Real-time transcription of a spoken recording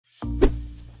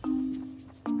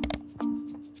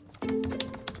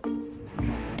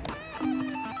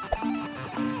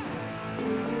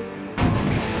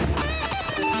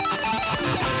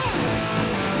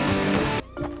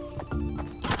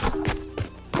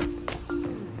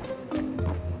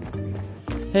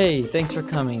Hey, thanks for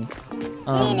coming.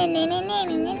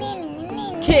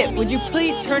 Kit, would you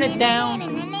please turn it down?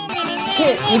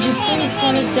 Kit, would you please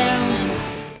turn it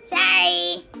down?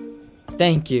 Sorry.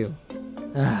 Thank you.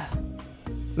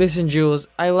 Listen, Jules,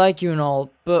 I like you and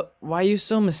all, but why are you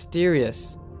so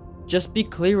mysterious? Just be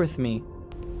clear with me.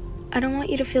 I don't want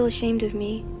you to feel ashamed of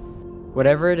me.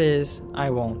 Whatever it is, I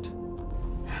won't.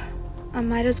 I'm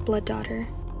Midas' blood daughter.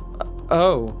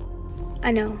 Oh.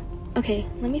 I know. Okay,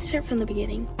 let me start from the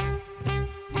beginning.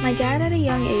 My dad at a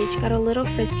young age got a little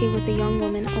frisky with a young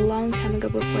woman a long time ago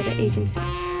before the agency,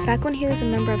 back when he was a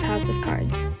member of House of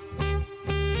Cards.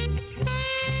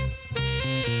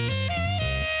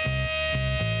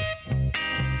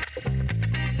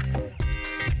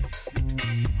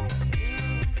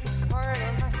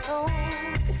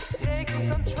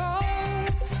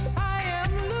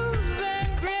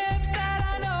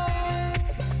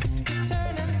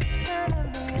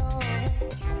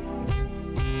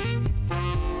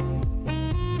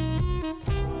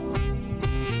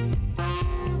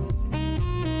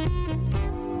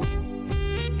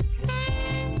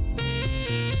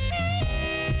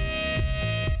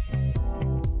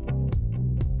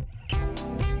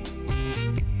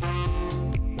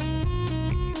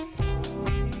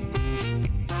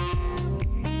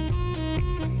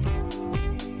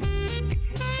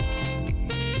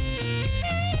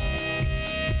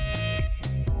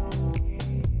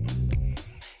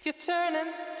 You're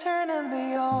turning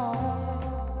me on.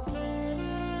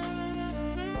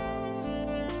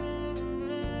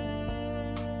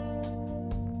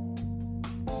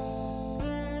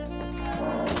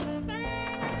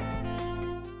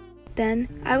 Then,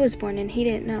 I was born and he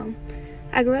didn't know.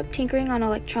 I grew up tinkering on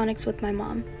electronics with my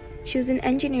mom. She was an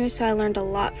engineer, so I learned a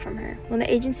lot from her. When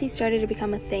the agency started to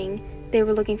become a thing, they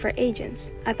were looking for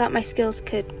agents. I thought my skills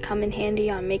could come in handy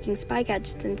on making spy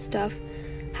gadgets and stuff.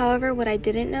 However, what I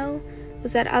didn't know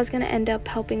was that I was going to end up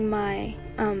helping my,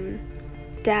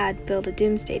 dad build a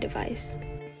doomsday device.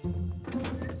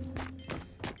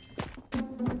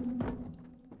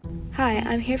 Hi,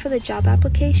 I'm here for the job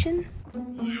application.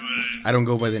 I don't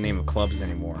go by the name of Clubs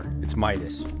anymore. It's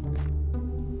Midas.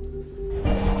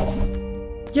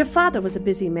 Your father was a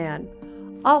busy man,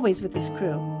 always with his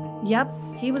crew. Yep,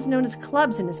 he was known as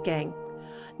Clubs in his gang.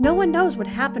 No one knows what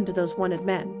happened to those wanted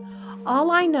men.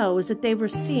 All I know is that they were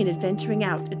seen adventuring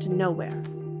out into nowhere.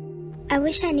 I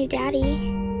wish I knew Daddy.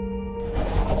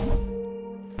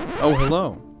 Oh,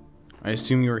 hello. I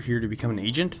assume you are here to become an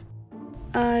agent?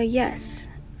 Yes.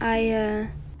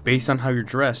 Based on how you're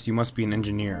dressed, you must be an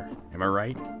engineer. Am I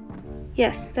right?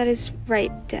 Yes, that is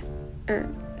right,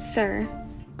 sir.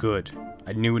 Good.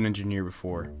 I knew an engineer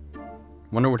before.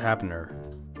 Wonder what happened to her.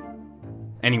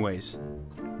 Anyways,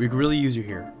 we could really use you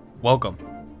here. Welcome.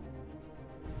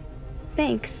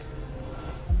 Thanks.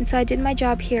 And so I did my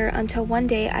job here until one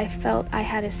day I felt I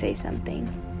had to say something.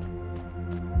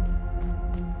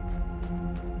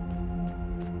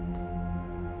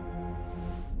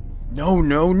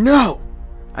 No!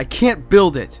 I can't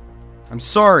build it! I'm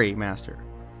sorry, Master.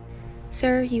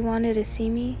 Sir, you wanted to see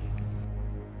me?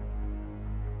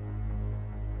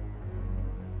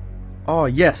 Oh,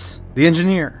 yes, the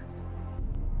engineer.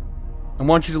 I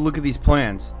want you to look at these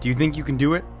plans. Do you think you can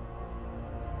do it?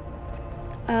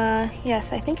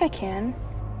 Yes, I think I can.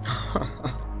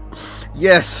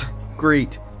 Yes!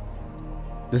 Great.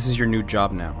 This is your new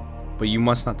job now, but you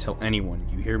must not tell anyone,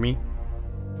 you hear me?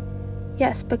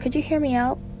 Yes, but could you hear me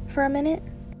out for a minute?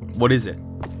 What is it?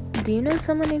 Do you know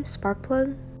someone named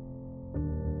Sparkplug?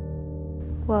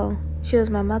 Well, she was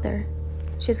my mother.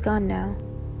 She's gone now.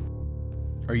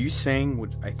 Are you saying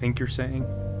what I think you're saying?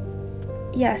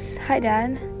 Yes, hi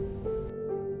Dad.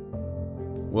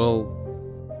 Well,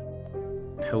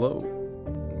 hello,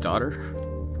 daughter?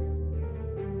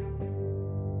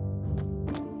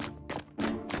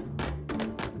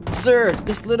 Sir,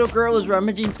 this little girl is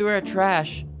rummaging through our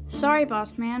trash. Sorry,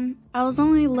 boss man. I was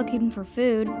only looking for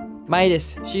food.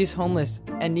 Midas, she's homeless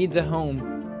and needs a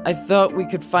home. I thought we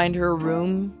could find her a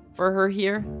room for her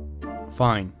here.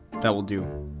 Fine, that will do.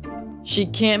 She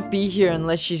can't be here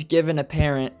unless she's given a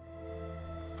parent.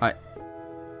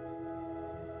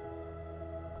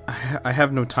 I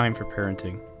have no time for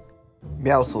parenting.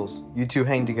 Meowscles, you two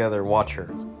hang together, watch her.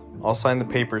 I'll sign the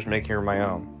papers making her my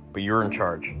own, but you're in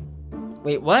charge.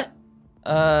 Wait, what?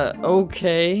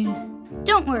 Okay.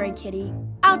 Don't worry, kitty.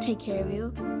 I'll take care of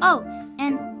you. Oh,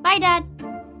 and bye, Dad.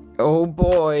 Oh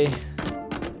boy.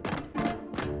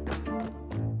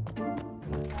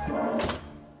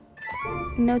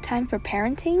 No time for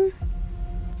parenting?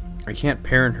 I can't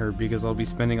parent her because I'll be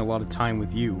spending a lot of time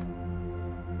with you.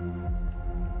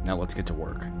 Now let's get to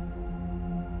work.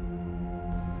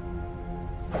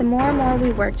 The more and more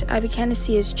we worked, I began to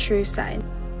see his true side.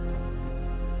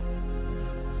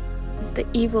 The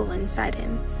evil inside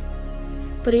him.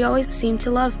 But he always seemed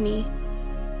to love me.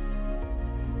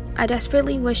 I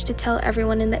desperately wished to tell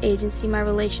everyone in the agency my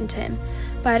relation to him,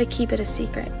 but I had to keep it a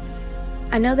secret.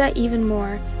 I know that even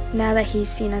more now that he's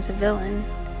seen as a villain.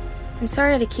 I'm sorry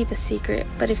I had to keep a secret,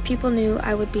 but if people knew,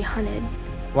 I would be hunted.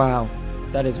 Wow,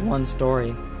 that is one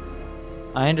story.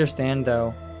 I understand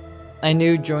though. I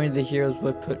knew joining the heroes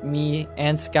would put me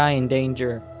and Sky in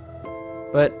danger.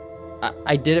 But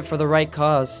I did it for the right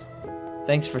cause.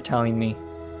 Thanks for telling me.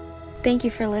 Thank you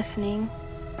for listening.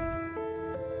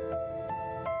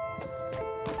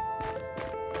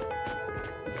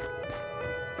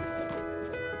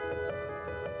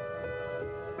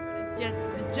 Get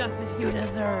the justice you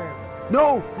deserve.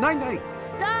 No! Night-Night!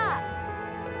 Stop!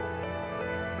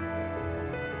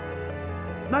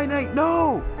 Night-Night,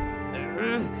 no!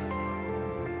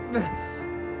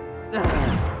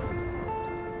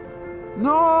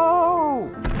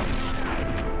 No!